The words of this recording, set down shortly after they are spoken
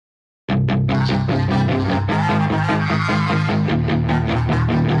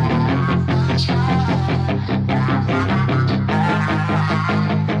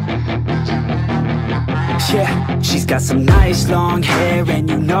Yeah, she's got some nice long hair, and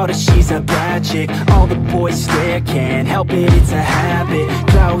you know that she's a bad chick. All the boys stare, can't help it, it's a habit.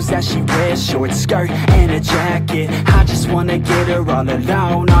 Clothes that she wears, short skirt and a jacket. I just wanna get her all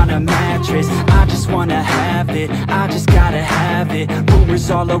alone on a mattress. I just wanna have it, I just gotta have it.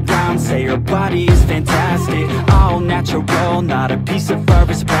 Rumors all around say her body is fantastic. All natural, not a piece of fur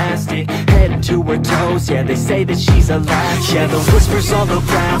is plastic. Head to her toes, yeah, they say that she's a latch. Yeah, the whispers all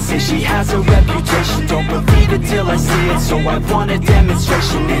around say she has a reputation. Don't believe it till I see it, so I want a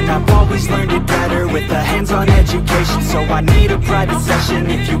demonstration. And I've always learned it better with a hands-on education. So I need a private session,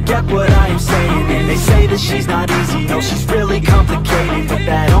 if you get what I am saying. And they say that she's not easy, no, she's really complicated. But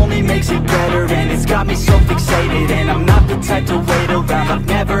that only makes it better, and it's got me so fixated. And I'm not the type to wait around, I've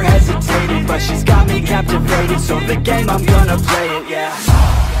never hesitated. But she's got me captivated, so the game, I'm gonna play it, yeah.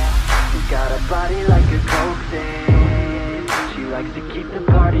 She's got a body like a coke thing. She likes to keep the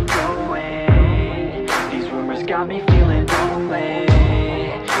party going. These rumors got me feeling lonely.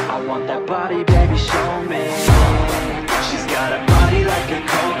 I want that body, baby, show me. She's got a body like a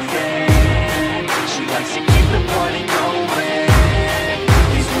coke thing. She likes to keep the party going.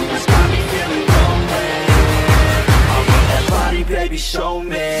 These rumors got me feeling lonely. I want that body, baby, show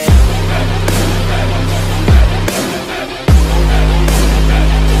me.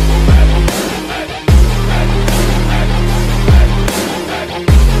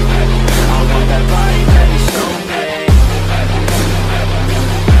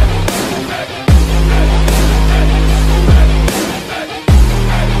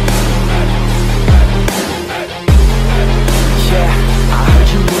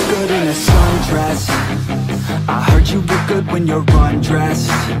 I heard you look good when you're undressed.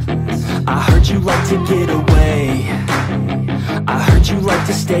 I heard you like to get away. I heard you like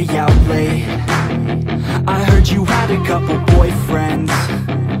to stay out late. I heard you had a couple boyfriends.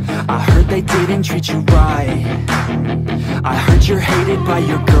 I heard they didn't treat you right. I heard you're hated by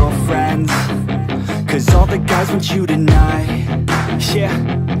your girlfriends, 'cause all the guys want you tonight. Yeah,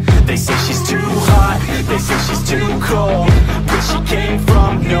 they say she's too hot, they say she's too cold. Where she came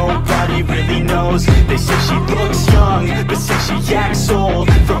from, nobody really knows. They say she looks young, but say she acts old.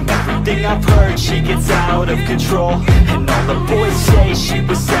 From everything I've heard, she gets out of control. And all the boys say she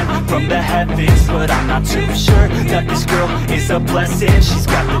was sent from the heavens, but I'm not too sure that this girl is a blessing. She's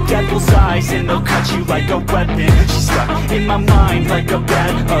got the devil's eyes, and they'll cut you like a weapon. She's stuck in my mind like a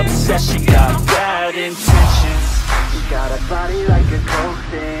bad obsession. Got bad intentions. She's got a body like a coke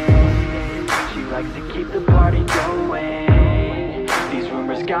thing. She likes to keep the party going. These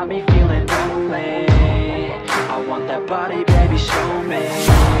rumors got me feeling lonely. I want that body, baby, show me.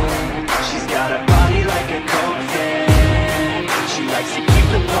 She's got a body like a coke thing. She likes to keep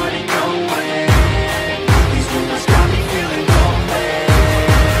the party going. These rumors got me feeling lonely.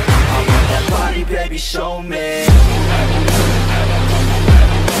 I want that body, baby, show me.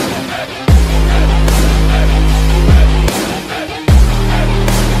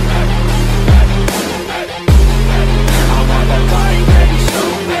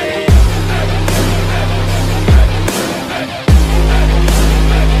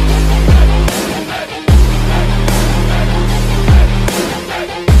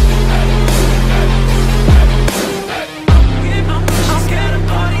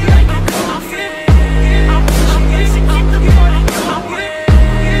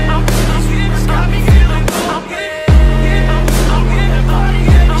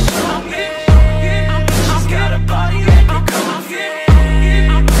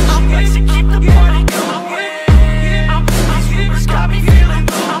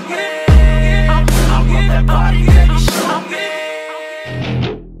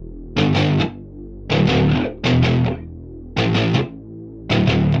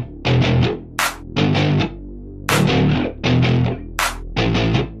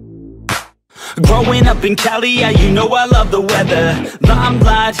 Growing up in Cali, yeah, you know I love the weather.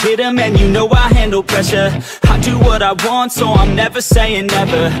 Limelight hit 'em, and you know I handle pressure. I do what I want, so I'm never saying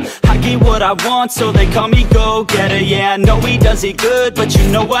never. I get what I want, so they call me go-getter. Yeah, I know he does it good, but you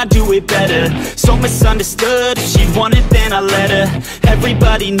know I do it better. So misunderstood, if she wanted, then I let her.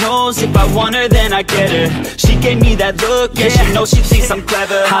 Everybody knows if I want her, then I get her. She gave me that look, yeah, she knows she thinks I'm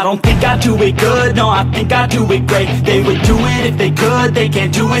clever. I don't think I do it good, no, I think I do it great. They would do it if they could, they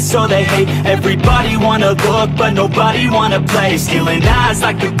can't do it, so they hate. Everybody wanna look, but nobody wanna play. Stealing eyes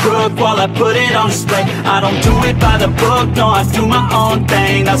like a crook while I put it on display. I don't do it by the book, no, I do my own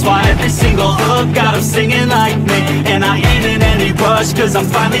thing. That's why every single hook got 'em singing like me. And I ain't in any rush, 'cause I'm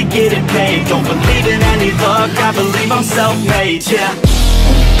finally getting paid. Don't believe in any luck, I believe I'm self-made, yeah.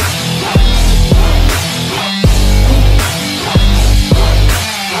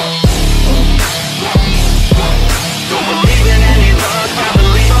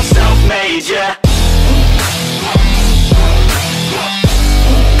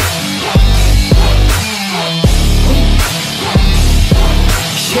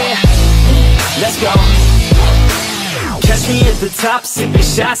 top, sipping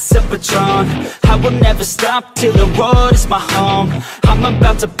shots of Patron. I will never stop till the road is my home. I'm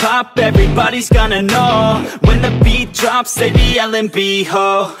about to pop, everybody's gonna know. When the beat drops, they be yelling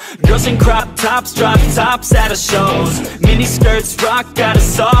B-ho. Girls in crop tops, drop tops at our shows. Mini skirts rock, got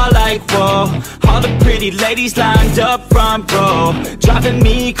us all like whoa. All the pretty ladies lined up front row, driving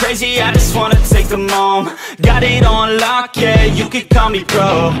me crazy, I just wanna take them home. Got it on lock, yeah, you could call me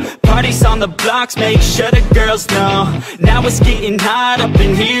pro. Parties on the blocks, make sure the girls know. Now it's getting hot up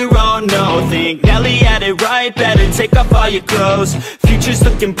in here, oh no. Think Nelly had it right, better take off all your clothes. Future's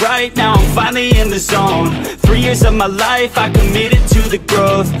looking bright, now I'm finally in the zone. 3 years of my life, I committed to the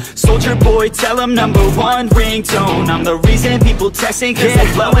growth. Soldier boy, tell them #1 ringtone. I'm the reason people texting, cause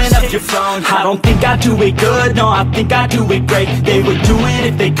they're blowing up your phone. I don't think I do it good, no, I think I do it great. They would do it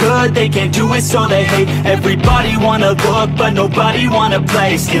if they could, they can't do it so they hate. Everybody wanna look, but nobody wanna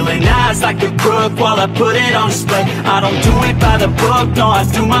play. Stealing eyes like a crook while I put it on display. I don't do it by the book, no, I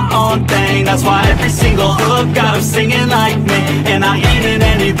do my own thing. That's why every single hook got them singing like me. And I ain't in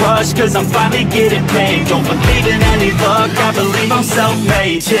any rush, cause I'm finally getting paid. Don't believe in any luck, I believe I'm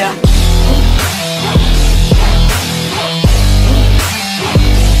self-made, yeah.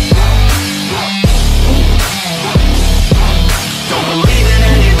 Don't believe in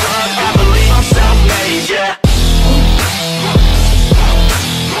any luck, I believe I'm self-made, yeah.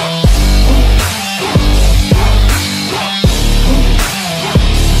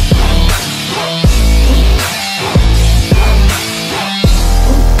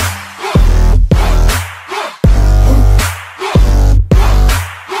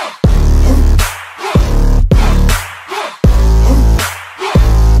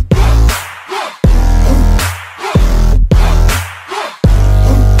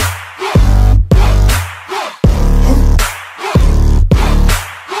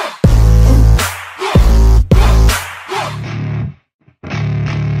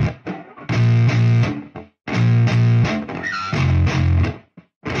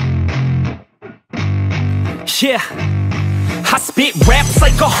 Yeah, I spit raps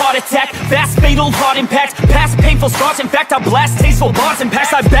like a heart attack, fast fatal heart impact, past painful scars. In fact, I blast tasteful bars and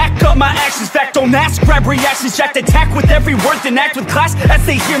packs. I back up my actions, fact, don't ask, grab reactions, jacked, attack with every word, then act with class as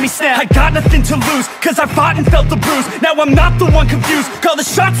they hear me snap. I got nothing to lose, cause I fought and felt the bruise. Now I'm not the one confused, call the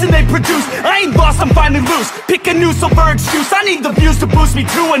shots and they produce. I ain't lost, I'm finally loose, pick a new silver excuse. I need the views to boost me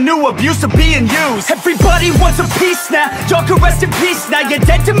to a new abuse of being used. Everybody wants a piece now, y'all can rest in peace now. You're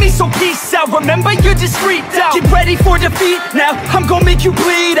dead to me, so peace out, remember you're discreet out. Get ready for defeat now, I'm gonna make you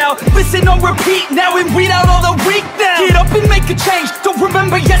bleed out. Listen on repeat now and weed out all the weak now. Get up and make a change, don't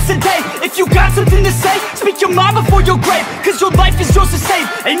remember yesterday. If you got something to say, speak your mind before your grave, cause your life is yours to save.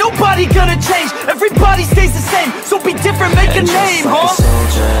 Ain't nobody gonna change, everybody stays the same. So be different, make a name, like a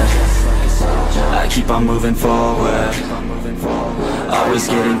soldier, I keep on moving forward, always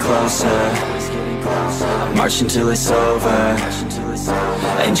getting closer, marching till it's over.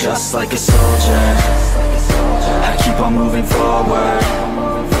 And just like a soldier, I keep on moving forward,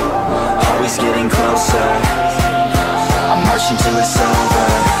 always getting closer, I'm marching till it's over.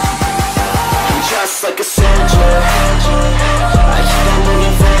 And just like a soldier, I keep on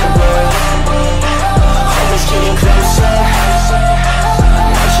moving forward, always getting closer, I'm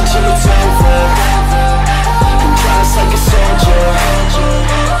marching till it's over. And just like a soldier,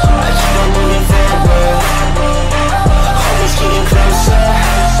 I keep on moving forward, always getting closer,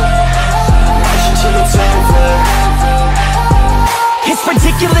 I'm marching till it's over. It's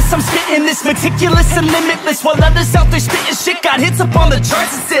ridiculous, I'm spitting this meticulous and limitless, while others out there spitting shit got hits up on the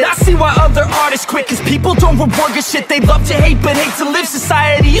charts and shit. I see why other artists quit, cause people don't reward good shit. They love to hate but hate to live.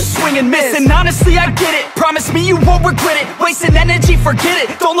 Society, you swing and miss. And honestly, I get it, promise me you won't regret it. Wasting energy, forget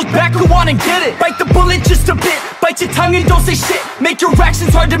it, don't look back, go on and get it. Bite the bullet just a bit, bite your tongue and don't say shit. Make your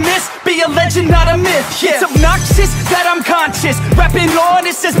actions hard to miss, be a legend, not a myth, yeah. It's obnoxious that I'm conscious, rapping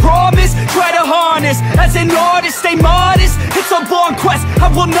honest as promise. Try to harness, as an artist, stay modest. It's a long quest,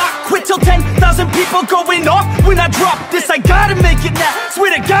 I will not quit till 10,000 people going off when I drop this. I gotta make it now,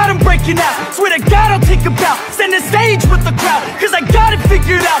 swear to God I'm breaking out. Swear to God I'll take a bow, stand the stage with the crowd, cause I got it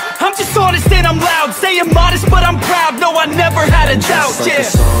figured out. I'm just honest and I'm loud, saying modest but I'm proud. No, I never had a doubt, just like a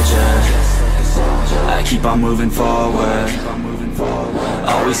soldier, I keep on moving forward,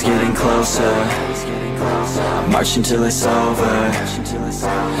 always getting closer, I'm marching till it's over.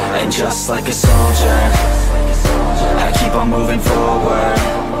 And just like a soldier, I keep on moving forward,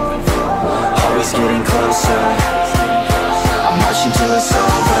 always getting closer, I'm marching till it's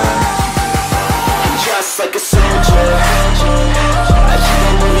over. And just like a soldier, I keep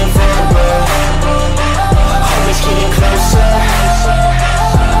on moving forward, always getting closer,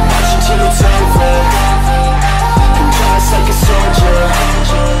 I'm marching till it's over. And just like a soldier,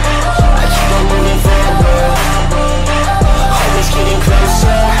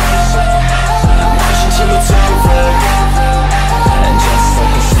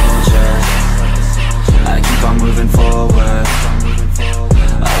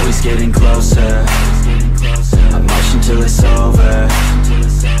 Always getting closer, I march until it's over.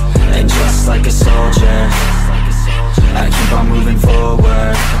 And just like a soldier, I keep on moving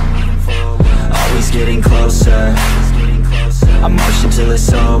forward. Always getting closer, I march until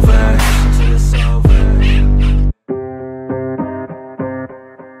it's over.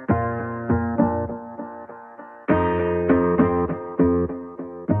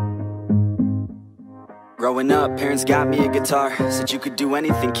 Growing up, parents got me a guitar. Said you could do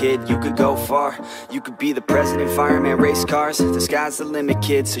anything, kid, you could go far. You could be the president, fireman, race cars. The sky's the limit,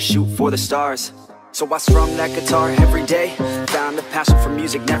 kid, so shoot for the stars. So I strummed that guitar every day. Found a passion for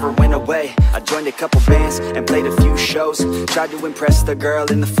music, never went away. I joined a couple bands and played a few shows. Tried to impress the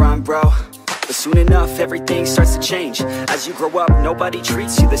girl in the front row. But soon enough, everything starts to change. As you grow up, nobody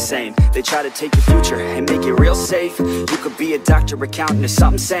treats you the same. They try to take your future and make it real safe. You could be a doctor, accountant, or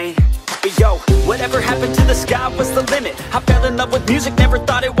something sane. But yo, whatever happened to the sky was the limit. I fell in love with music, never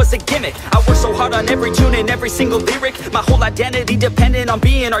thought it was a gimmick. I worked so hard on every tune and every single lyric. My whole identity depended on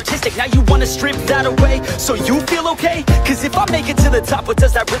being artistic. Now you wanna strip that away, so you feel okay? Cause if I make it to the top, what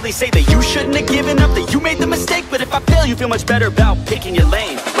does that really say? That you shouldn't have given up, that you made the mistake? But if I fail, you feel much better about picking your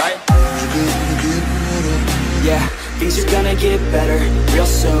lane, right? Yeah, things are gonna get better real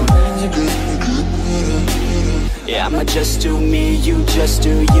soon. Yeah, I'ma just do me, you just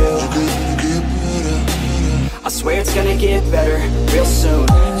do you. I swear it's gonna get better real soon.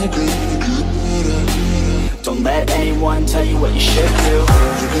 Don't let anyone tell you what you should do.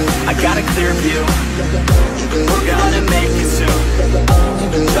 I got a clear view, we're gonna make it soon.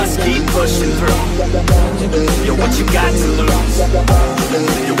 Just keep pushing through. You're what you got to lose.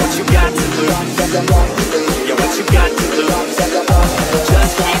 You're what you got to lose. You're what you got to lose.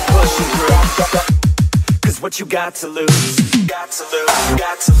 Just keep pushing through. Cause what you got to lose, got to lose,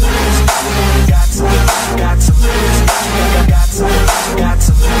 got to lose, got to lose, got to lose, got to lose, got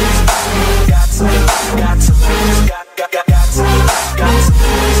to lose, got to lose, got to lose, got to lose, got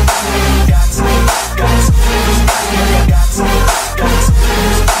to lose, got to lose, got to lose, got to lose,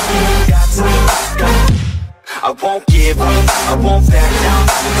 got to lose. I won't give up, I won't back down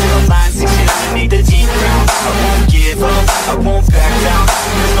until the line sinks in underneath the deep ground. I won't give up, I won't back down.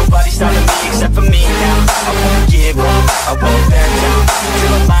 There's nobody stopping me except for me now. I won't give up, I won't back down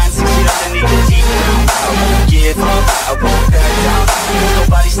until the line sinks in underneath the deep ground. I won't give up, I won't back down. There's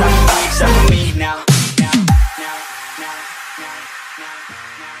nobody stopping me except for me now.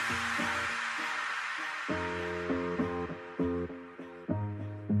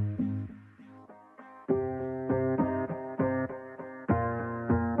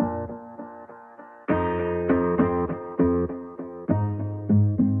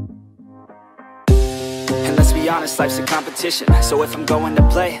 Honest, life's a competition. So if I'm going to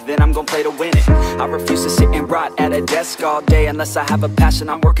play, then I'm gonna play to win it. I refuse to sit and rot at a desk all day unless I have a passion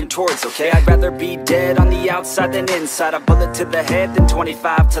I'm working towards, okay? I'd rather be dead on the outside than inside. A bullet to the head than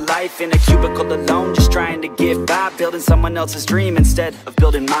 25 to life in a cubicle alone, just trying to get by, building someone else's dream instead of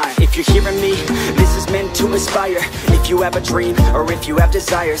building mine. If you're hearing me, this is meant to inspire. If you have a dream or if you have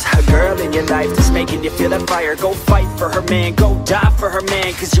desires, a girl in your life that's making you feel that fire, go fight for her man, go die for her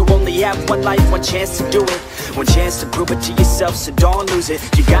man. Cause you only have one life, one chance to do it, one chance to prove it to yourself, so don't lose it.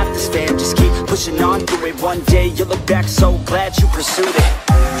 You got this, fam, just keep pushing on through it. One day you'll look back so glad you pursued it.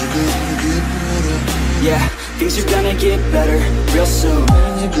 Yeah, things are gonna get better real soon.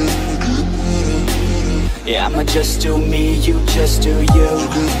 Yeah, I'ma just do me, you just do you.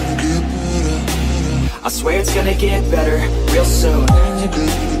 I swear it's gonna get better real soon.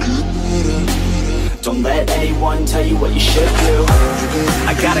 Don't let anyone tell you what you should do.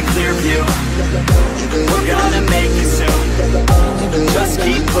 I got a clear view, we're gonna make it soon. Just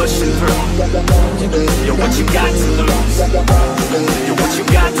keep pushing through. You're what you got to lose. You're what you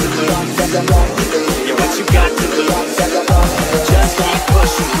got to lose. You're what you got to lose. Just keep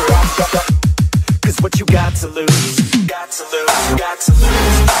pushing through. Cause what you got to lose, got to lose, got to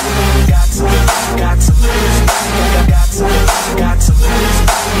lose, got to lose, got to lose, got to lose, got to lose,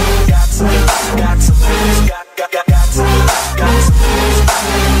 got to lose, got to lose, got to lose, got to lose,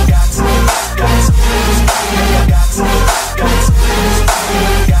 got to lose, got to lose, got to lose, got to lose,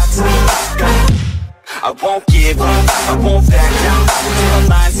 got to lose. I won't give up, I won't back down until the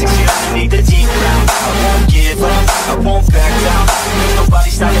line sinks in underneath the deep ground. I won't give up, I won't back down. There's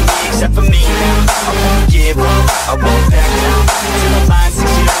nobody stopping me except for me now. I won't give up, I won't back down until the line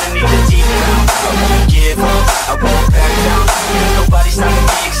sinks in underneath the deep ground. I won't give up, I won't back down. There's nobody stopping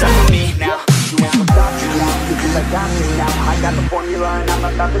me except for me now. stopping now. I got the formula and I'm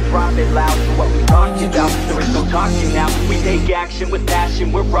about to drop it loud. So what we talking about? There is no talking now. We take action with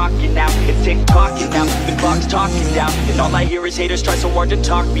passion, we're rocking now. It's tick-tocking now, the clock's talking down. And all I hear is haters try so hard to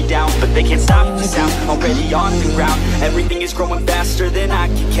talk me down, but they can't stop the sound, already on the ground. Everything is growing faster than I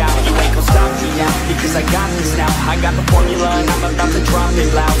can count. You ain't gon' stop me now, because I got this now. I got the formula and I'm about to drop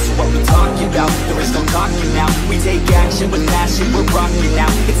it loud. So what we talking about? There is no talking now. We take action with passion, we're rocking now.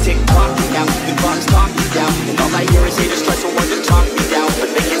 It's tick-tocking now, the clock's talking down. And all I hear is haters try so hard to talk me down, but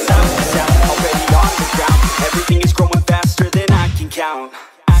they can't stop the sound, already on the ground. Everything is growing faster than I can count.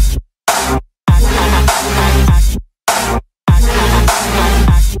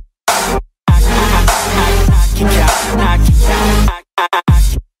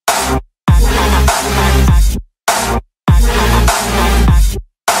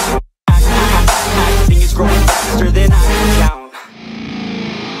 Everything is growing faster than I can count.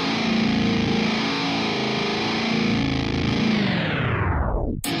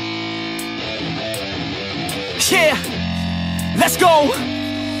 Yeah, let's go.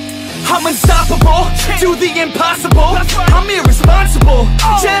 I'm unstoppable, do the impossible. I'm irresponsible,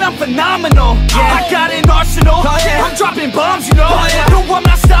 yet I'm phenomenal. I got an arsenal, I'm dropping bombs, you know. No, I'm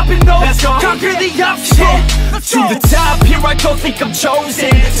not stopping, no. Conquer the obstacle. To the top, here I go, think I'm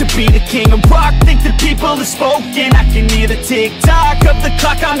chosen to be the king of rock, think the people have spoken. I can hear the tick-tock of the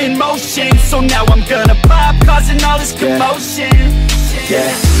clock, I'm in motion. So now I'm gonna pop, causing all this commotion.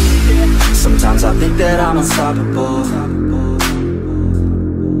 Yeah, sometimes I think that I'm unstoppable.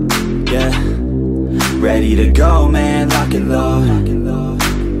 Yeah, ready to go, man, lock and load.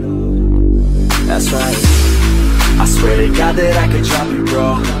 That's right, I swear to God that I could drop it,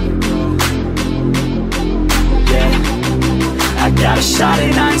 bro. Yeah, I got a shot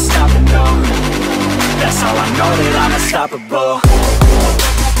and I ain't stopping, no. That's how I know that I'm unstoppable.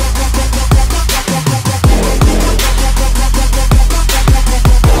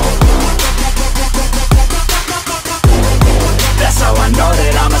 That's how I know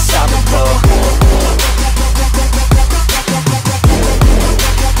that I'm unstoppable.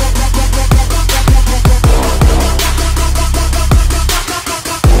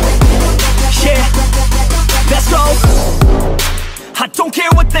 Yeah, let's go. I don't care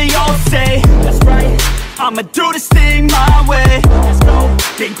what they all say. That's right, I'ma do this thing my way. Let's go.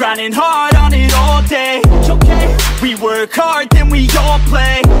 Been grinding hard on it all day. Okay, we work hard, then we all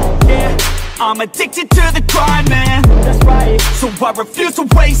play. Yeah, I'm addicted to the grind, man. That's right, so I refuse to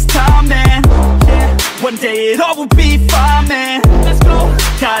waste time, man. Yeah, one day it all will be fine, man. Let's go.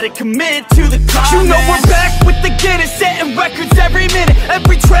 Gotta commit to the climb, you know, man. We're back with the Guinness, setting records every minute,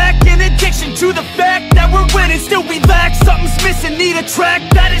 every track. An addiction to the fact that we're winning. Still we lack, something's missing. Need a track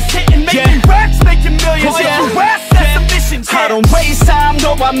that is hitting, making racks, making millions. If you ask, that's the mission. I don't waste time,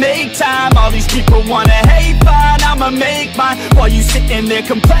 no, I make time. All these people wanna hate, fine, I'ma make mine. While you sitting there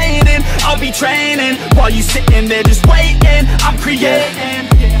complaining, I'll be training. While you sitting there just waiting, I'm creating.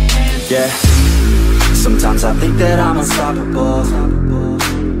 Yeah, sometimes I think that I'm unstoppable.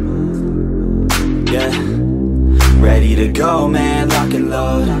 Yeah, ready to go, man, lock and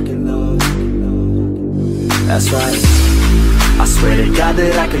load. That's right, I swear to God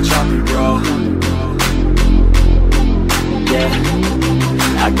that I could drop it, bro. Yeah,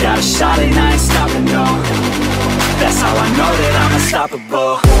 I got a shot and I ain't stopping, no. That's how I know that I'm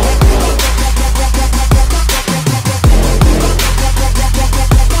unstoppable.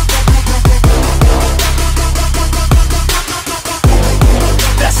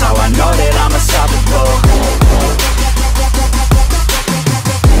 That's how I know that I'm unstoppable.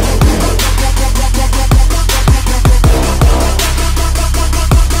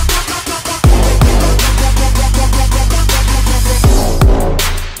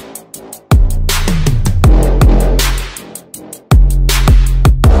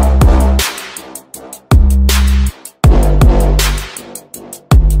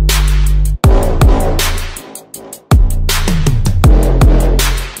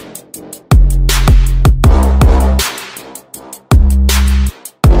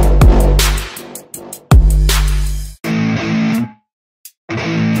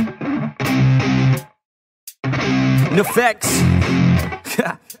 Effects.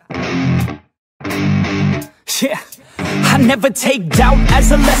 Yeah, I never take doubt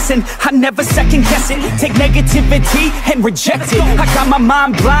as a lesson. I never second guess it. Take negativity and reject it. I got my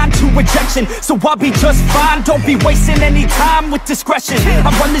mind blind to rejection, so I'll be just fine. Don't be wasting any time with discretion.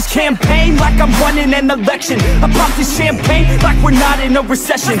 I run this campaign like I'm running an election. I pop this champagne like we're not in a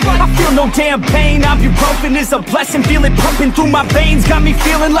recession. I feel no damn pain. Ibuprofen is a blessing. Feel it pumping through my veins, got me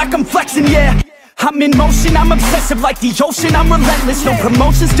feeling like I'm flexing, yeah. I'm in motion, I'm obsessive like the ocean, I'm relentless. No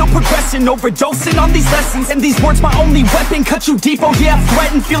promotion, still progressing, overdosing on these lessons. And these words my only weapon, cut you deep, oh yeah, I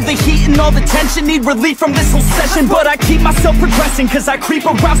threaten. Feel the heat and all the tension, need relief from this whole session. But I keep myself progressing, cause I creep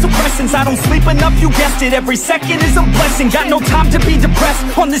around suppressants. I don't sleep enough, you guessed it, every second is a blessing. Got no time to be depressed,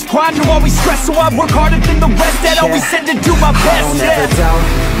 on this grind you're always stressed. So I work harder than the rest, that always said to do my best. I don't ever doubt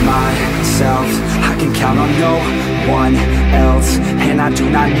myself, I can count on no one else. And I do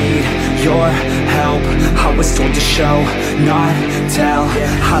not need your help, I was told to show, not tell.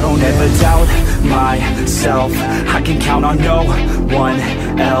 I don't ever doubt myself, I can count on no one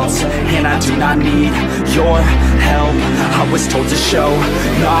else. And I do not need your help, I was told to show,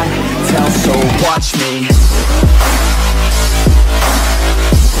 not tell. So watch me.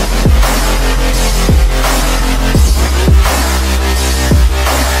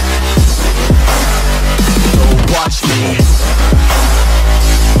 Watch me.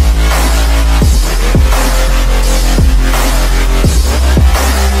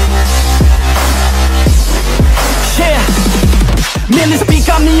 Man, this beat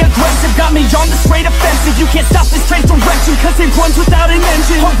got me aggressive, got me on the straight offensive. You can't stop this train direction, cause it runs without an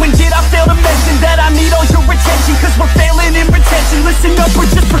engine. Oh, when did I fail to mention that I need all your attention? Cause we're failing in retention, listen up or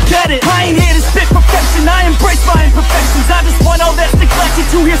just forget it. I ain't here to spit perfection, I embrace my imperfections. I just want all that's neglected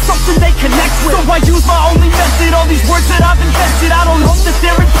to hear something they connect with. So I use my only method, all these words that I've invested. I don't hope that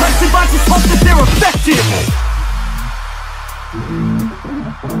they're impressive, I just hope that they're effective.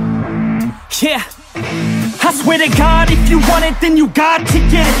 Yeah, I swear to God, if you want it, then you got to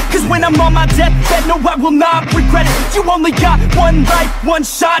get it. Cause when I'm on my deathbed, no, I will not regret it. You only got one life, one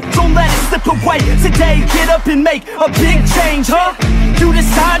shot, don't let it slip away. Today, get up and make a big change, huh? You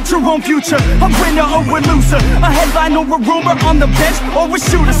decide your own future, a winner or a loser, a headline or a rumor, on the bench or a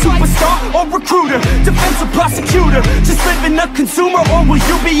shooter, superstar or recruiter, defensive prosecutor, just living a consumer, or will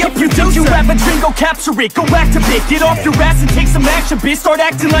you be a producer? If you have a dream, go capture it, go activate, get off your ass and take some action, bitch. Start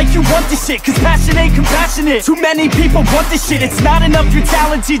acting like you want this shit, cause passion ain't compassionate. Too many people want this shit, it's not enough you're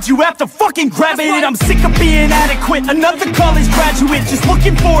talented, you have to fucking grab it. And I'm sick of being adequate, another college graduate, just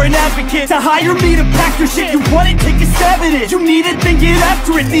looking for an advocate to hire me to pack your shit. You want it, take a stab at it, you need it, then get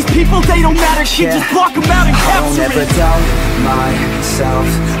after it. These people, they don't matter shit, just block them out and capture it. I don't ever doubt myself,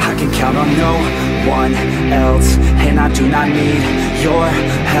 I can count on no one else. And I do not need your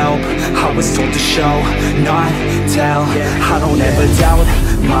help, I was told to show, not tell. I don't ever doubt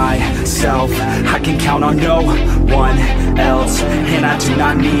myself, I can count on no one else. And I do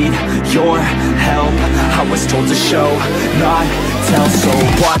not need your help, I was told to show, not tell. So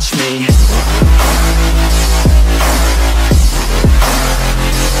watch me.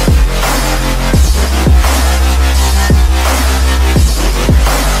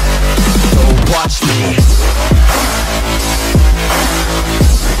 Watch me.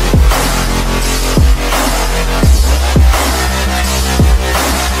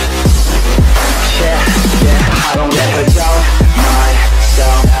 I don't ever doubt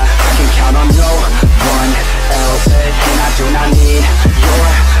myself, I can count on no one else. And I do not need your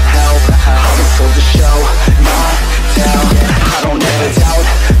help, I was told to show, not tell. I don't ever doubt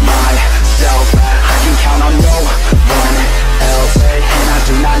myself, I can count on no one else. And I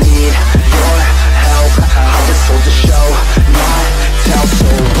do not need your help, I was told to show, not tell. So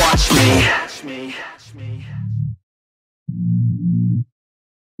watch me.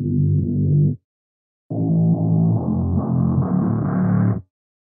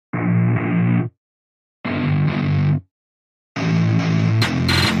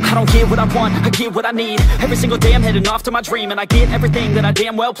 I don't get what I want, I get what I need. Every single day I'm heading off to my dream, and I get everything that I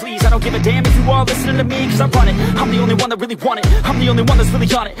damn well please. I don't give a damn if you all listening to me, cause I run it. I'm the only one that really want it, I'm the only one that's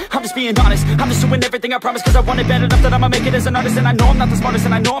really on it. I'm just being honest, I'm just doing everything I promise, cause I want it bad enough that I'ma make it as an artist. And I know I'm not the smartest,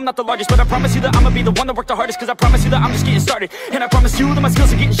 and I know I'm not the largest, but I promise you that I'ma be the one that worked the hardest. Cause I promise you that I'm just getting started, and I promise you that my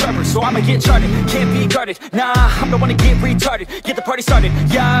skills are getting sharper. So I'ma get charted, can't be guarded. Nah, I'm the one to get retarded. Get the party started,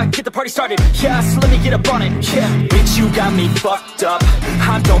 yeah, get the party started. Yeah, so let me get up on it, yeah. Bitch, you got me fucked up,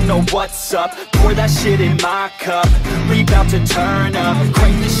 I don't know what's up. Pour that shit in my cup, we bout to turn up.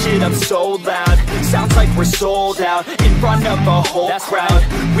 Crank this shit up so loud, sounds like we're sold out in front of a whole crowd.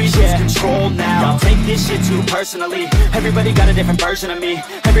 We lose control now, I'll take this shit too personally. Everybody got a different version of me,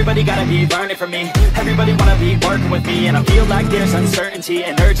 everybody gotta be learning from me. Everybody wanna be working with me, and I feel like there's uncertainty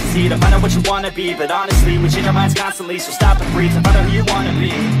and urgency to find out what you wanna be. But honestly, we change our minds constantly, so stop and breathe and find out who you wanna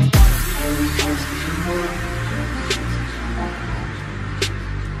be.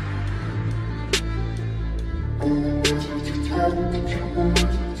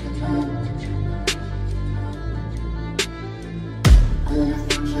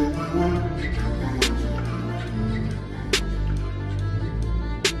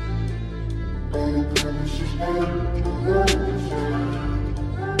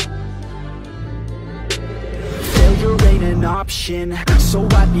 ain't an option, so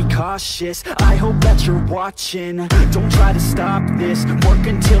I'd be cautious. I hope that you're watching. Don't try to stop this, work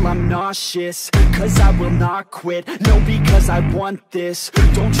until I'm nauseous, cause I will not quit, no, because I want this.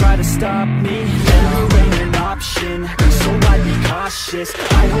 Don't try to stop me, failure ain't an option, so I'd be cautious.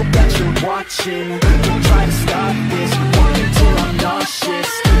 I hope that you're watching. Don't try to stop this, work until I'm nauseous,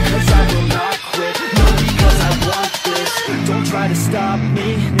 cause I will not quit, no, because I want this. Don't try to stop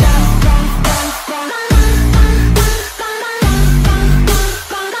me now.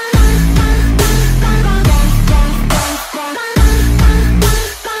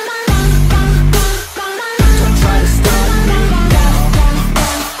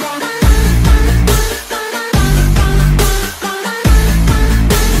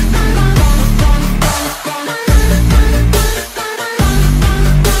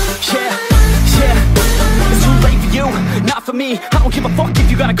 I don't give a fuck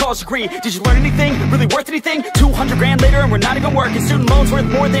if you got a college degree. Did you learn anything? Really worth anything? 200 grand later and we're not even working. Student loans worth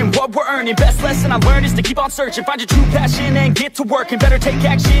more than what we're earning. Best lesson I learned is to keep on searching. Find your true passion and get to work. And better take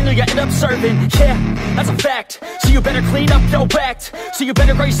action or you end up serving. Yeah, that's a fact. So you better clean up your act. So you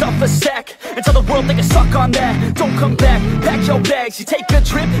better grow yourself a sack and tell the world they can suck on that. Don't come back, pack your bags. You take a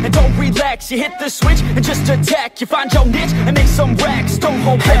trip and don't relax. You hit the switch and just attack. You find your niche and make some racks. Don't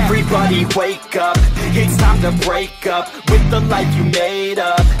hold back. Everybody wake up, it's time to break up with the life you made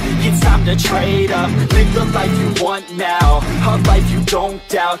up. It's time to trade up, live the life you want now, a life you don't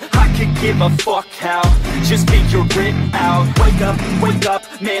doubt. I could give a fuck how, just figure it out. Wake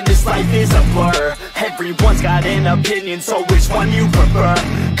up, man, this life is a blur. Everyone's got an opinion, so which one you prefer?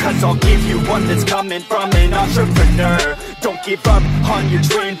 Cause I'll give you one that's coming from an entrepreneur. Don't give up on your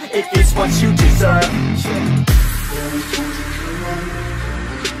dream if it's what you deserve.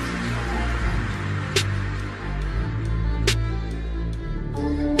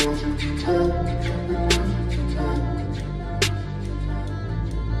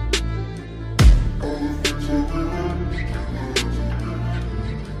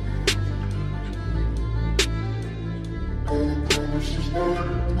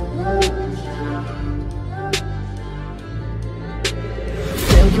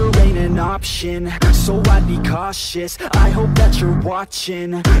 Failure ain't an option, so I'd be cautious. I hope that you're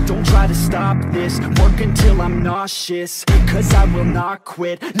watching. Don't try to stop this, work until I'm nauseous, cause I will not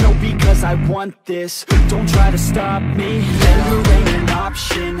quit, no, because I want this. Don't try to stop me, failure ain't an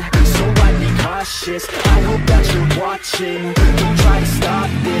option, so I'd be cautious. I hope that you're watching. Don't try to stop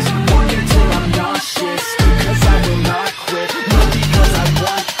this, work until I'm nauseous, cause I will not quit, no, because I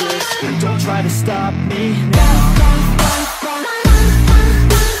want this. Don't try to stop me now.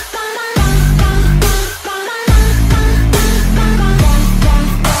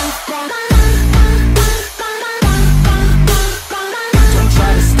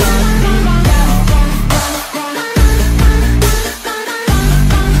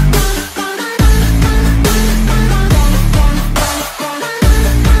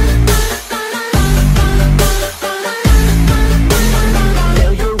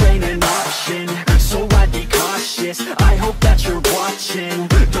 I hope that you're watching.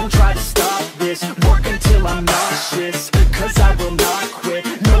 Don't try to stop this, work until I'm nauseous, cause I will not quit,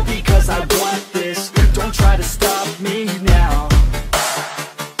 no, because I want this. Don't try to stop me now.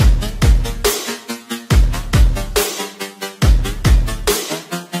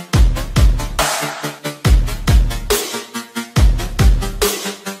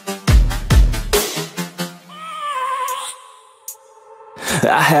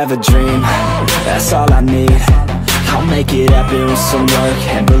 I have a dream, that's all I need. I'll make it happen with some work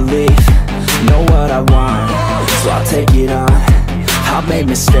and belief. Know what I want, so I'll take it on. I've made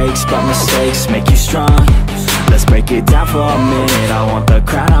mistakes, but mistakes make you strong. Let's break it down for a minute. I want the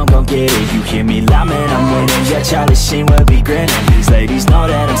crown, I'm gon' get it. You hear me loud, man, I'm winning. Yeah, Charlie Sheen will be grinning. These ladies know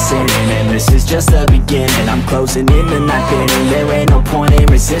that I'm sinning, and this is just the beginning. I'm closing in the ninth inning, there ain't no point in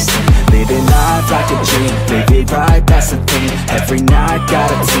resisting. Living life like a dream, live it right, that's the thing. Every night,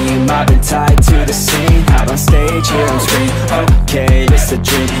 got a team, I've been tied to the scene. Out on stage, hear them scream, okay, it's a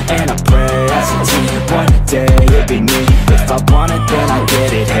dream. And I pray as a team, one day it'll be me. If I want it, then I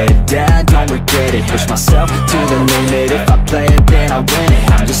get it. Head down, don't regret it. Push myself to the limit. If I play it, then I win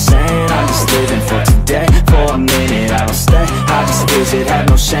it. I'm just saying, I'm just living for today, for a minute. I don't stay, I just visit, have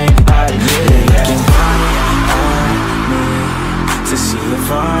no shame, I admit it. Looking on me to see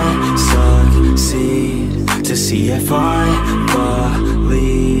if I succeed, to see if I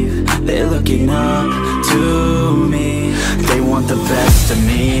believe. They're looking up to me. They want the best of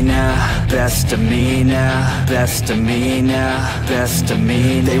me now, best of me now, best of me now, best of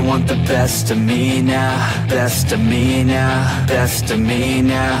me. They want the best of me now, best of me now, best of me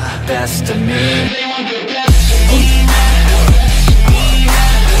now, best of me. They want the best of me now.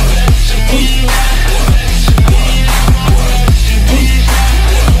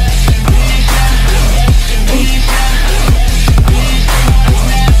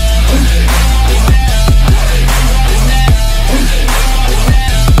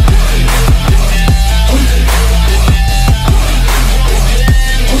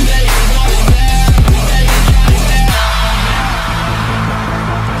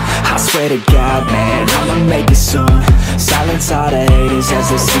 Swear to God, man, I'ma make it soon. Silence all the haters as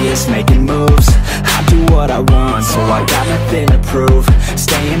they see us making moves. I do what I want, so I got nothing to prove.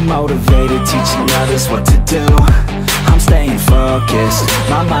 Staying motivated, teaching others what to do. I'm staying focused,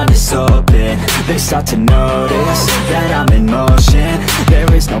 my mind is open. They start to notice that I'm in motion.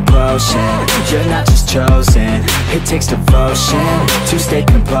 There is no potion, you're not just chosen. It takes devotion to stay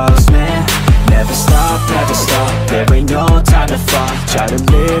composed, man. Never stop, there ain't no time to fall. Try to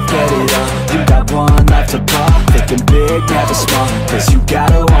live, get it up, you got one life to pop. Thinking big, never small, cause you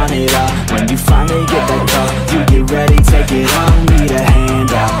gotta want it all. When you finally get that call, you get ready, take it on. Need a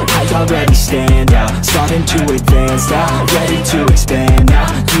handout, I already stand out. Starting to advance now, ready to expand now.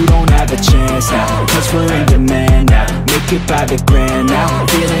 You don't have a chance now, cause we're in demand now. Make it by the grand now,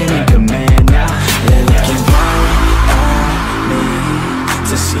 feeling in command now. They're looking right at me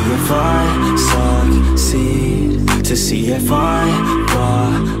to see if I succeed, to see if I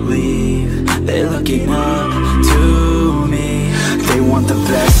believe. They're looking up to me. They want the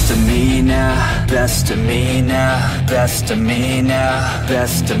best of me now, best of me now, best of me now,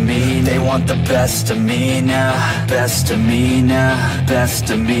 best of me. They want the best of me now, best of me now, best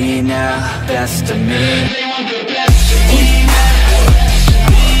of me now, best of me. They want the best of me now.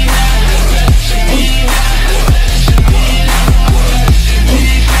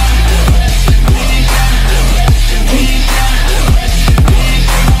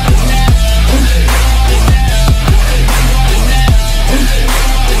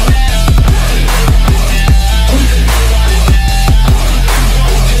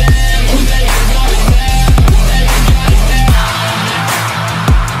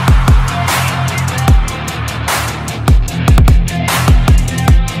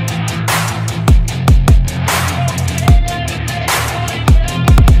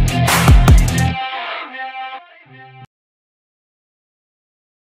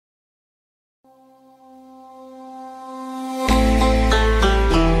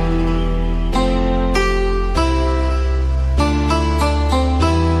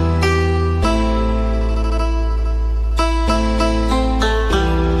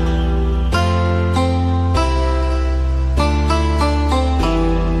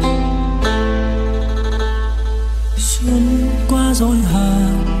 rồi hà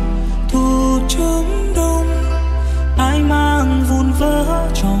thu trước đông, ai mang vụn vỡ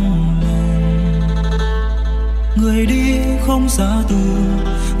trong lòng. Người đi không ra từ,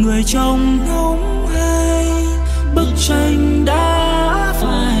 người trông ngóng hay bức tranh đã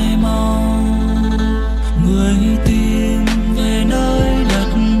phai màu. Người tìm về nơi đất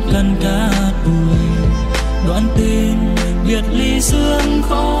cần cát bụi, đoạn tin biệt ly sương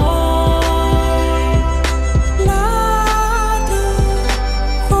khói.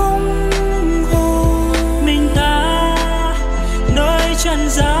 Trần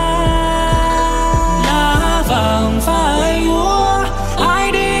gian lá vàng phai úa,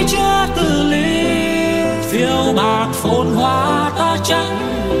 ai đi chưa từ ly phiêu bạc phồn hoa ta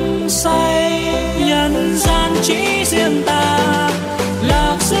trắng say. Nhân gian chỉ riêng ta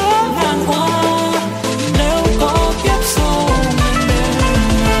lạc giữa ngàn hoa, nếu có kiếp sau mình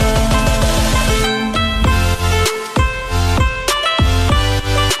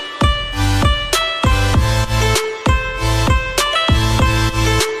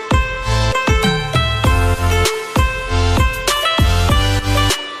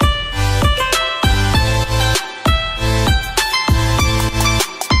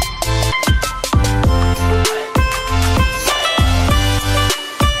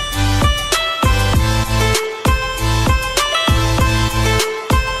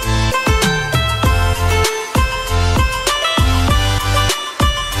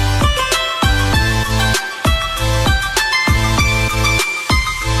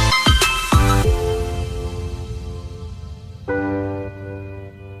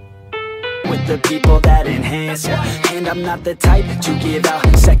with the people that enhance ya. And I'm not the type to give out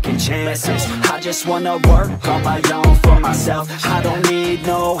second chances. I just wanna work on my own for myself. I don't need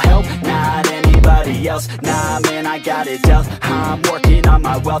no help, not anybody else. Nah man, I got it dealt. I'm working on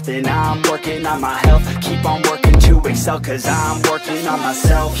my wealth and I'm working on my health. Keep on working to excel, cause I'm working on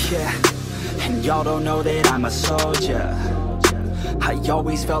myself, yeah. And y'all don't know that I'm a soldier. I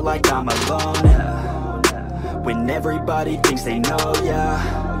always felt like I'm alone, yeah. When everybody thinks they know ya,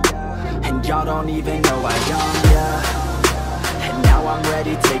 and y'all don't even know I own ya. And now I'm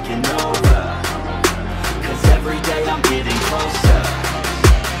ready taking over, 'cause every day I'm getting closer.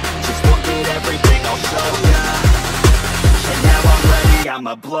 Just look at everything I'll show ya. And now I'm ready,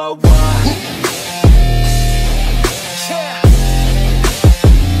 I'ma blow up. Yeah.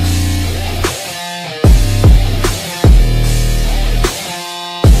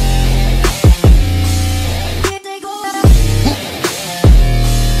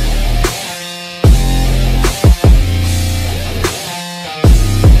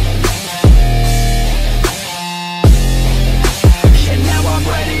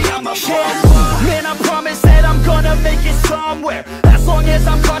 Man, I promise that I'm gonna make it somewhere. As long as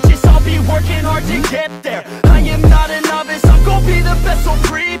I'm conscious, I'll be working hard to get there. I am not a novice, I'm gonna be the best, so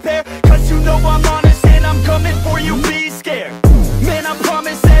prepare. 'Cause you know I'm honest and I'm coming for you, be scared. Man, I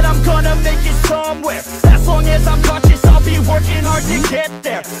promise that I'm gonna make it somewhere. As long as I'm conscious, I'll be working hard to get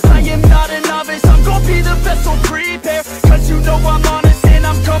there. I am not a novice, I'm gonna be the best, so prepare. 'Cause you know I'm honest and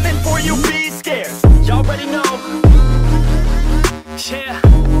I'm coming for you, be scared. Y'all already know. Yeah.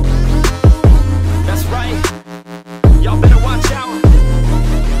 That's right, y'all better watch out.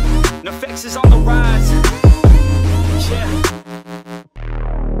 NEFFEX is on the rise. Yeah.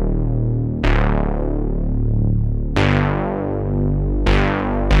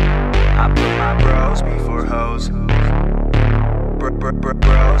 I put my bros before hoes.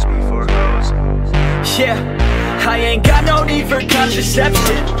 Bros before hoes. Yeah, I ain't got no need for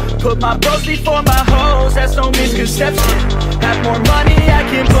contraception. Put my bros before my hoes, that's no misconception. Have more money I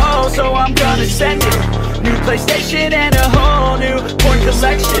can blow, so I'm gonna send it. New PlayStation and a whole new porn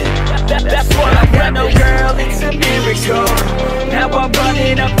collection. That's what I got, no girl, it's a miracle. Now I'm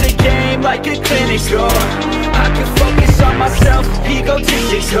running up the game like a clinical. I can focus on myself,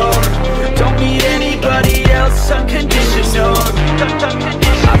 egotistical. Don't need anybody else, unconditional.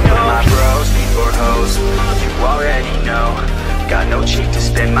 I put my bros before hoes, you already know. Got no cheek to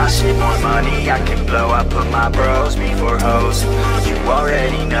spend my shit, more money I can blow. I put my bros before hoes, you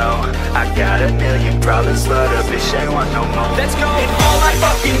already know. I got a million problems, but a bitch ain't want no more. Let's go! And all I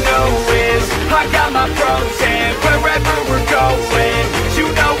fucking know is I got my bros, and wherever we're going, you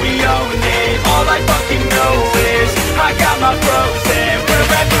know we own it. All I fucking know is I got my bros, and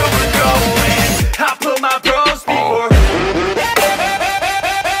wherever we're going, I put my bros before.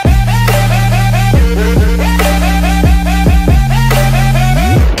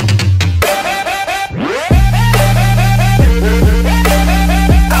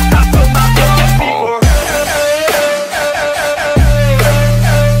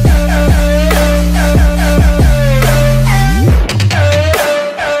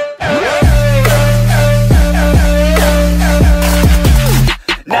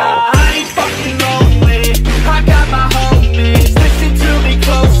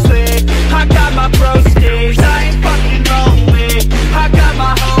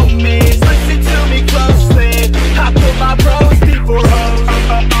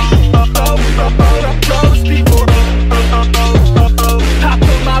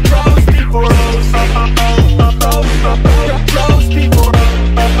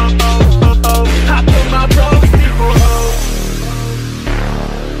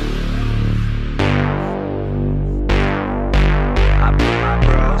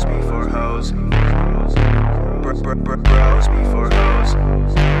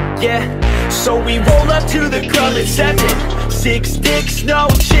 Yeah, so we roll up to the club at 7. 6 dicks, no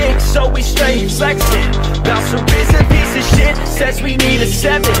chicks, so we straight flexing. Bouncer is a piece of shit, says we need a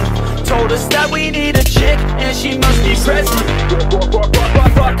 7. Told us that we need a chick, and she must be present.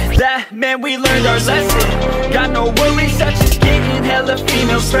 Fuck that, man, we learned our lesson. Got no worries such as getting hella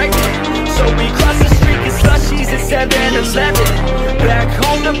females pregnant. So we cross the street and slushies at 7-Eleven. Back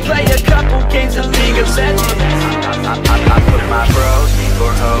home to play a couple games of League of Legends. I put my bros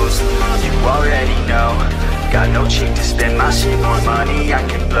before hoes, you already know. Got no cheek to spend my shit, more money I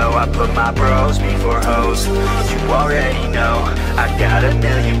can blow. I put my bros before hoes, you already know. I got a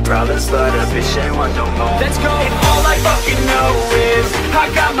million problems, but a bitch ain't want no more. Let's go! And all I fucking know is I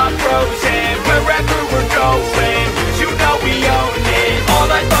got my bros, and wherever we're going, you know we own it. All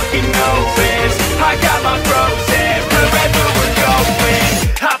I fucking know is I got my bros, and wherever we're going,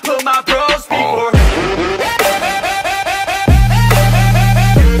 I put my bros before.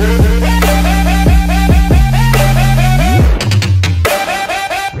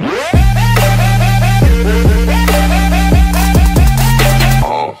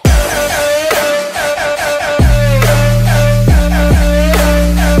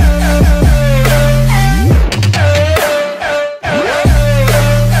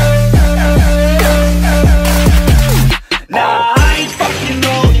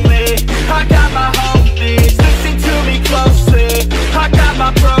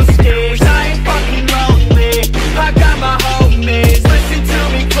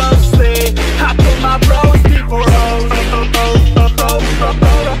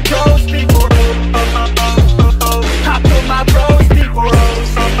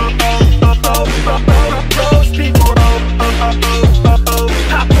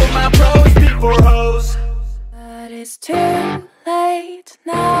 late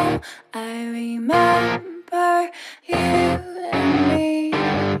now. I remember you and me,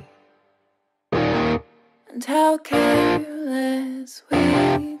 and how careless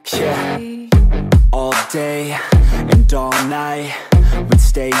we could be. All day and all night, we'd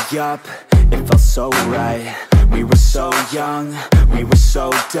stay up, it felt so right. We were so young, we were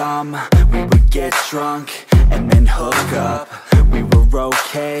so dumb. We would get drunk and then hook up. We were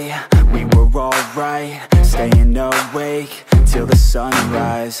okay, we were alright, staying awake till the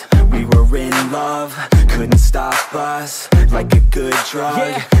sunrise. We were in love, couldn't stop us, like a good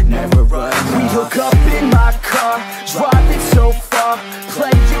drug, never enough. We hook up in my car, driving so far,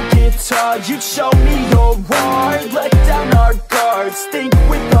 play your guitar, you'd show me your art. Let down our guards, think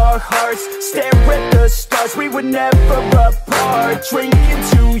with our hearts, stare at the stars, we were never apart. Drinking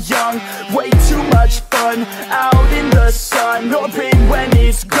too young, way too much fun, out in the sun, hoping when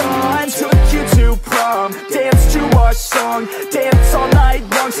it's gone. Took you to prom, dance to our song, dance all night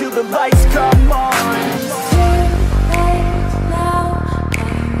long till the lights come on.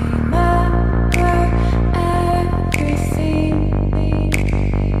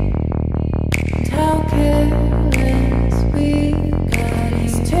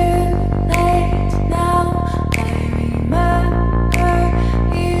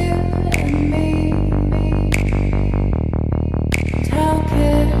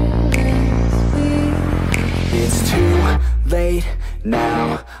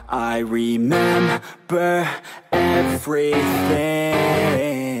 Now I remember everything,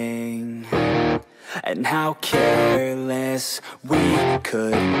 and how careless we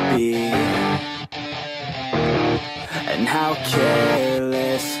could be, and how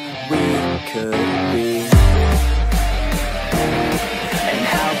careless we could be, and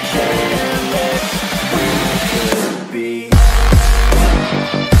how careless we could be.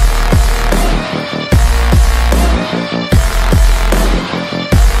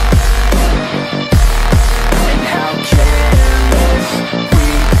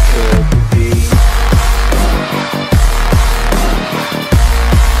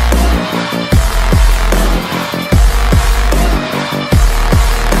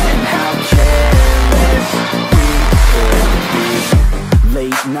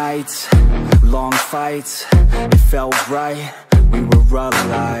 Nights, long fights, it felt right, we were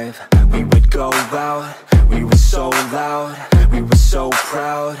alive. We would go out, we were so loud, we were so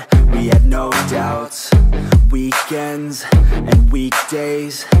proud, we had no doubts. Weekends and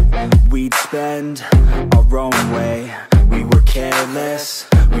weekdays, we'd spend our own way. We were careless,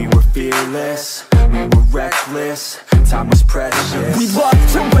 we were fearless, we were reckless, time was precious. We loved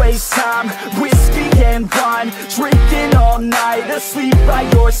to waste time, whiskey and wine, drinking all night, asleep by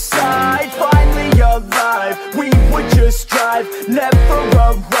your side. Finally alive, we would just drive, never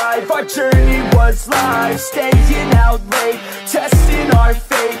arrive. Our journey was live, staying out late, testing our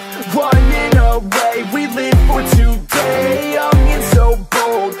fate, running away. We live for today, young and so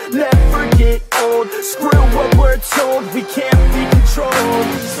bold, never get old. Screw what we're told, we can't be controlled.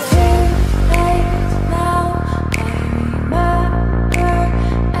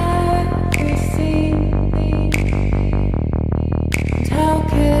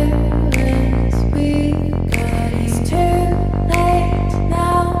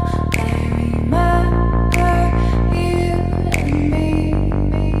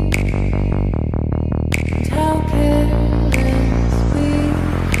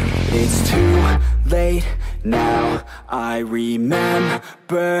 Now I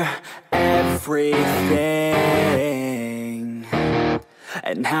remember everything,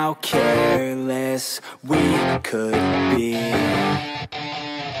 and how careless we could be,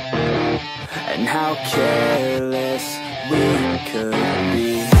 and how careless we could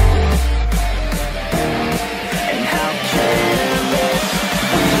be, and how careless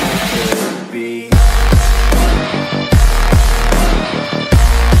we could be.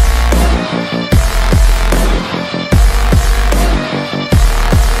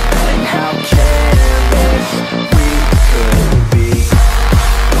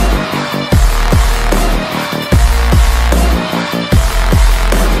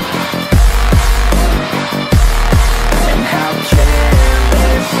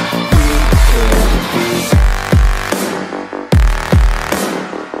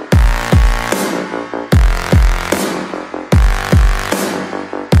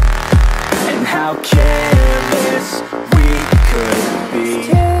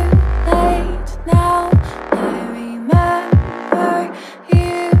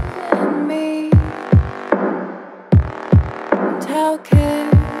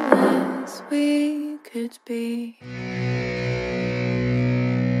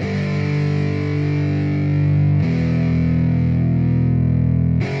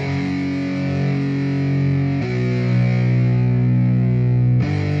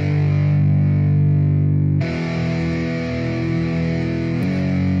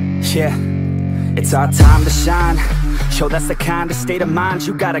 Yeah, it's our time to shine. Yo, that's the kind of state of mind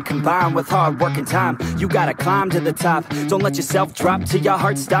you gotta combine with hard work and time. You gotta climb to the top. Don't let yourself drop till your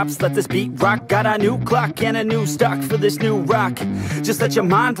heart stops. Let this beat rock. Got a new clock and a new stock for this new rock. Just let your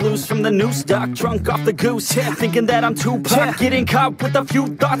mind loose from the new stock. Drunk off the goose, yeah, thinking that I'm too pop. Yeah. Getting caught with a few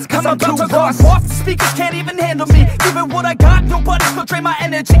thoughts cause I'm too lost. Off, the speakers can't even handle me. Giving what I got, nobody's gonna drain my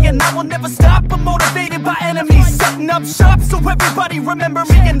energy. And I will never stop, I'm motivated by enemies. Setting up shop so everybody remember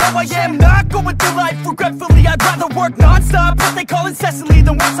me. And though I am not going through life regretfully, I'd rather work non-stop, what they call incessantly,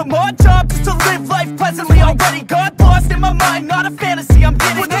 than want some odd job just to live life pleasantly. Already got lost in my mind, not a fantasy, I'm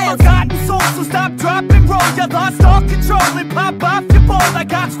getting it. Forgotten soul, so stop, drop, and roll. You lost all control and pop off your ball. I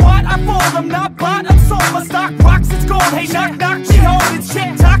got squat, I fall, I'm not bought, I'm sold. My stock rocks, it's gold. Hey, knock, knock, me home, it's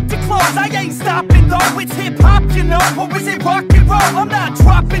shit, talk to close. I ain't stopping though, it's hip-hop, you know. Or is it rock and roll? I'm not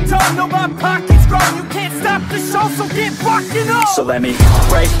dropping down, no, my pocket's grown. You can't stop the show, so get rockin' on. So let me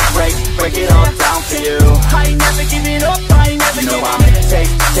break it all down for you. I ain't never giving up, I ain't never You know giving I'm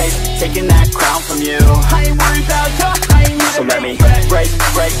taking that crown from you. I ain't worried about you, I ain't never So let me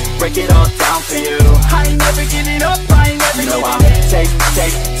break it all down for you. I ain't never giving up, I ain't never You know giving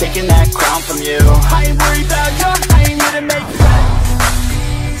I'm taking that crown from you. I ain't worried about you, I ain't here to make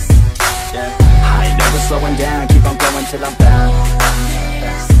friends. Yeah. I ain't never slowing down, keep on going till I'm down.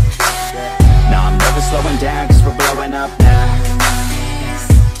 No, I'm never slowing down, cause we're blowing up now.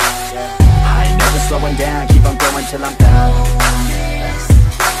 I ain't never slowing down, keep on going till I'm down.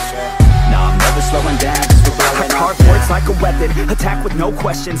 No, I'm never slowing down, cause we're blowing up. Hard words like a weapon, attack with no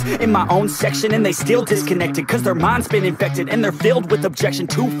questions. In my own section and they still disconnected, cause their mind's been infected and they're filled with objection.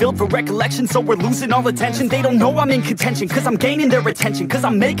 Too filled for recollection, so we're losing all attention. They don't know I'm in contention, cause I'm gaining their attention. Cause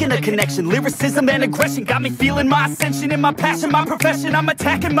I'm making a connection, lyricism and aggression got me feeling my ascension. In my passion, my profession, I'm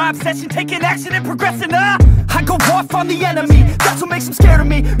attacking my obsession. Taking action and progressing, I go off on the enemy, that's what makes them scared of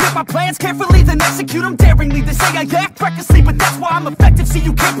me. Make my plans carefully, then execute them daringly. They say I act recklessly, but that's why I'm effective. See,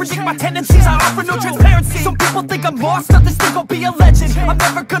 you can't predict my tendencies, I offer no transparency. Some people think I'm lost, others think I'll be a legend. I'm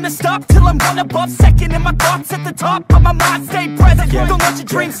never gonna stop till I'm one above second. And my thoughts at the top, but my mind stay present. Don't let your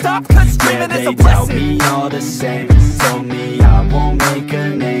dreams stop, cause dreaming is a blessing. They tell me all the same, told me I won't make a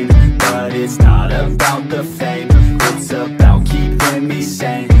name. But it's not about the fame, it's about keeping me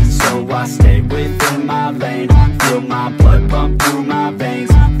sane. So I stay within my lane, feel my blood pump through my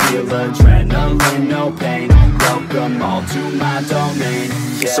veins. Feel adrenaline, no pain, welcome all to my domain.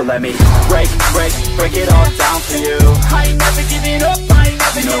 Yeah. So let me break it all down for you. I ain't never giving up, I ain't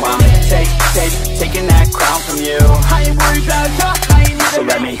never You know giving I'm taking that crown from you. I ain't worried about you, I ain't never So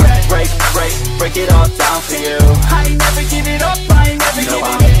let me make break it all down for you. I ain't never giving up, I ain't never You know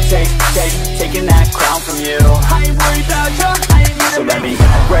I'm giving taking that crown from you. I ain't worried about you, I ain't never So let me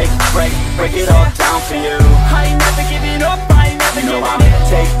make break it all down for you. I ain't never giving up, I ain't never You know giving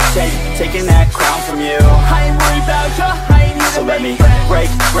I'm taking that crown from you. I ain't worried about you, I ain't here So to let make me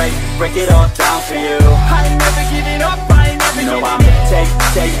break it all down for you. I ain't never giving up, I ain't never You know giving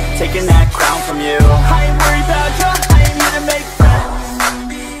I'm taking that crown from you. I ain't worried about you, I ain't here to make friends.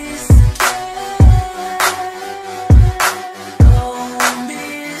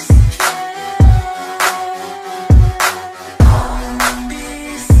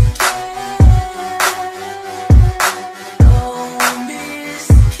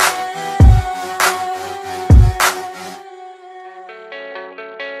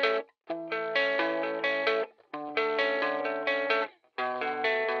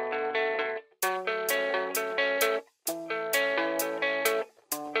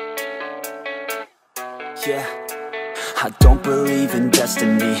 Yeah, I don't believe in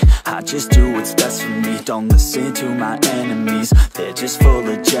destiny, I just do what's best for me. Don't listen to my enemies, they're just full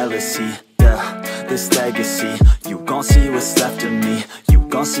of jealousy. Yeah, this legacy, you gon' see what's left of me. You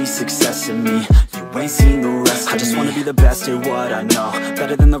gon' see success in me, you ain't seen the rest of me. I just wanna be the best at what I know,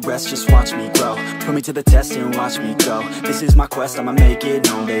 better than the rest, just watch me grow. Put me to the test and watch me go. This is my quest, I'ma make it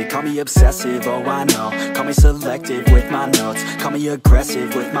known. They call me obsessive, oh I know. Call me selective with my notes, call me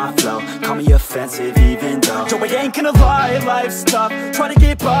aggressive with my flow. Call me offensive even though Joe, I ain't gonna lie, life's tough. Try to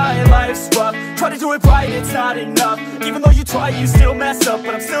get by, life's rough. Try to do it right, it's not enough. Even though you try, you still mess up.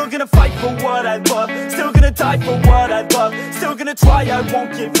 But I'm still gonna fight for what I love, still gonna die for what I love, still gonna try, I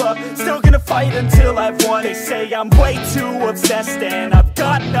won't give up, still gonna fight until I've won. They say I'm way too obsessed and I've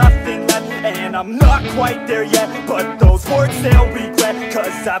got nothing left, and I'm not quite there yet, but those words they'll regret,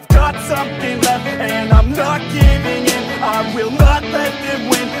 cause I've got something left and I'm not giving in. I will not let them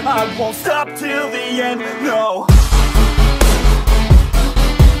win, I won't stop till the end, no.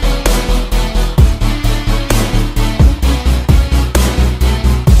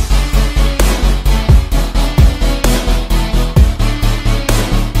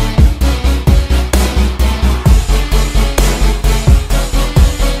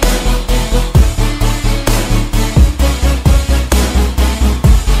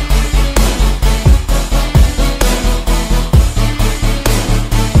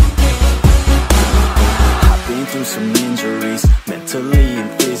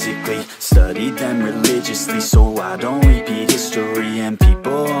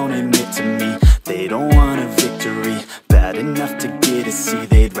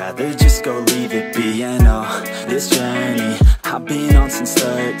 just go leave it be. And oh, this journey I've been on since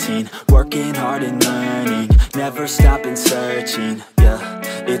 13, working hard and learning, never stopping searching. Yeah,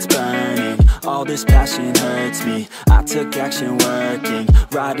 it's burning, all this passion hurts me. I took action working,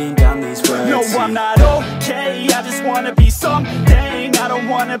 writing down these words. No, I'm not okay, I just wanna be something. I don't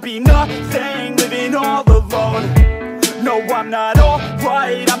wanna be nothing, living all alone. No, I'm not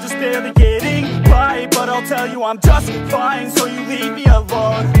alright, I'm just barely getting by. But I'll tell you I'm just fine, so you leave me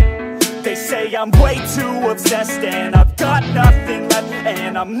alone. They say I'm way too obsessed and I've got nothing left,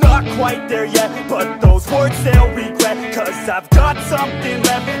 and I'm not quite there yet, but those words they'll regret. Cause I've got something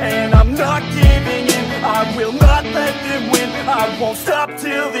left and I'm not giving in. I will not let them win, I won't stop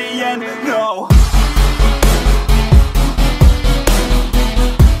till the end, no.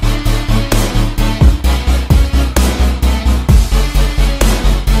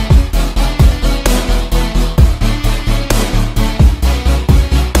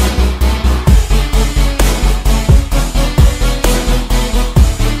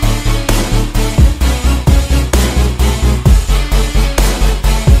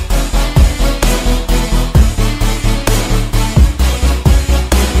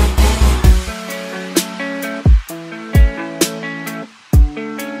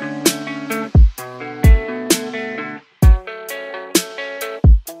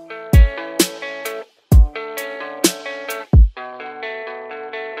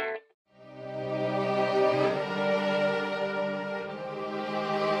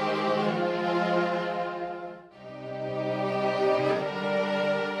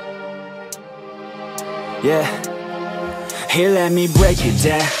 Yeah, here let me break it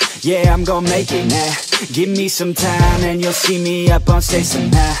down. Yeah, I'm gonna make it now. Give me some time and you'll see me up on stage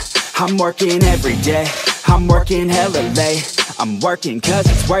somehow. I'm working every day, I'm working hella late. I'm working cause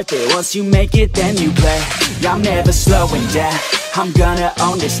it's worth it, once you make it then you play. I'm never slowing down, I'm gonna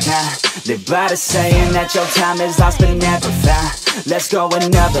own this time. Live by the saying that your time is lost but never found. Let's go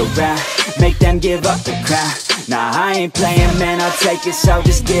another round, make them give up the crown. Nah, I ain't playing man, I'll take it, so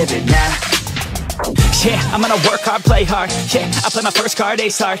just give it now. Yeah, I'm gonna work hard, play hard. Yeah, I play my first card,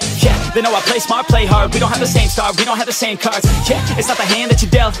 ace hard. Yeah, they know I play smart, play hard. We don't have the same star, we don't have the same cards. Yeah, it's not the hand that you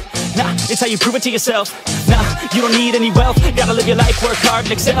dealt. Nah, it's how you prove it to yourself. Nah, you don't need any wealth. Gotta live your life, work hard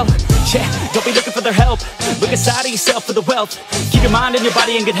and excel. Yeah, don't be looking for their help. Look inside of yourself for the wealth. Keep your mind and your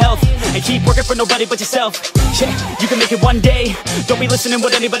body in good health, and keep working for nobody but yourself. Yeah, you can make it one day. Don't be listening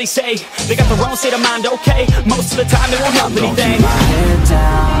what anybody say. They got their own state of mind, okay. Most of the time they won't help anything. Keep my head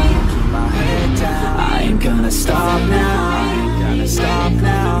down, I ain't gonna stop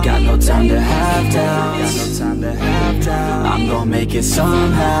now, got no time to have doubts, I'm gonna make it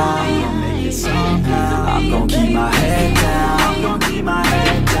somehow, I'm gonna keep my head down,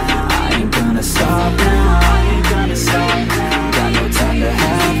 I ain't gonna stop now, got no time to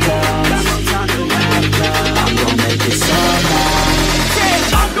have doubts, I'm gonna make it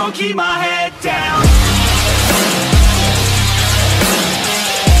somehow, I'm gonna keep my head down.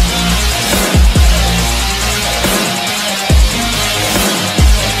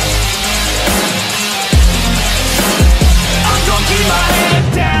 Keep my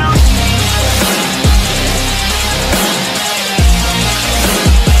head down.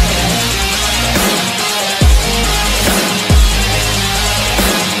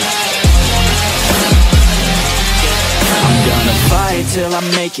 I'm gonna fight till I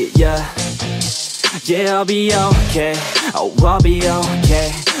make it, yeah. Yeah, I'll be okay. Oh, I'll be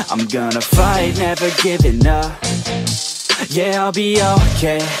okay. I'm gonna fight, never giving up. Yeah, I'll be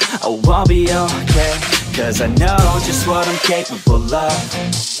okay. Oh, I'll be okay. Cause I know just what I'm capable of.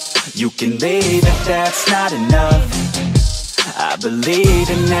 You can leave if that's not enough. I believe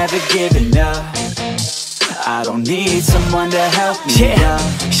in never giving up. I don't need someone to help me up.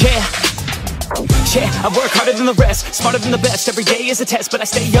 Yeah, I work harder than the rest, smarter than the best. Every day is a test, but I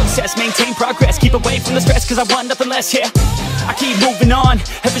stay obsessed. Maintain progress, keep away from the stress, cause I want nothing less, yeah. I keep moving on,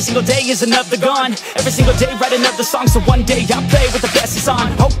 every single day is another gone. Every single day write another song, so one day I'll play with the best is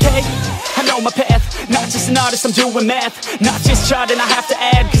on. Okay, I know my path, not just an artist, I'm doing math. Not just charting, I have to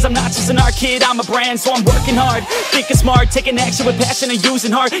add, cause I'm not just an art kid, I'm a brand. So I'm working hard, thinking smart, taking action with passion and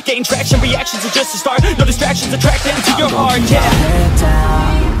using heart. Gain traction, reactions are just a start. No distractions, attract them to your heart, yeah.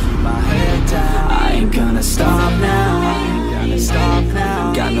 I ain't gonna stop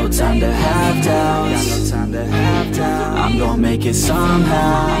now, got no time to have doubts, I'm gonna make it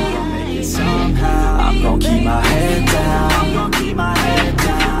somehow, I'm gonna keep my head down,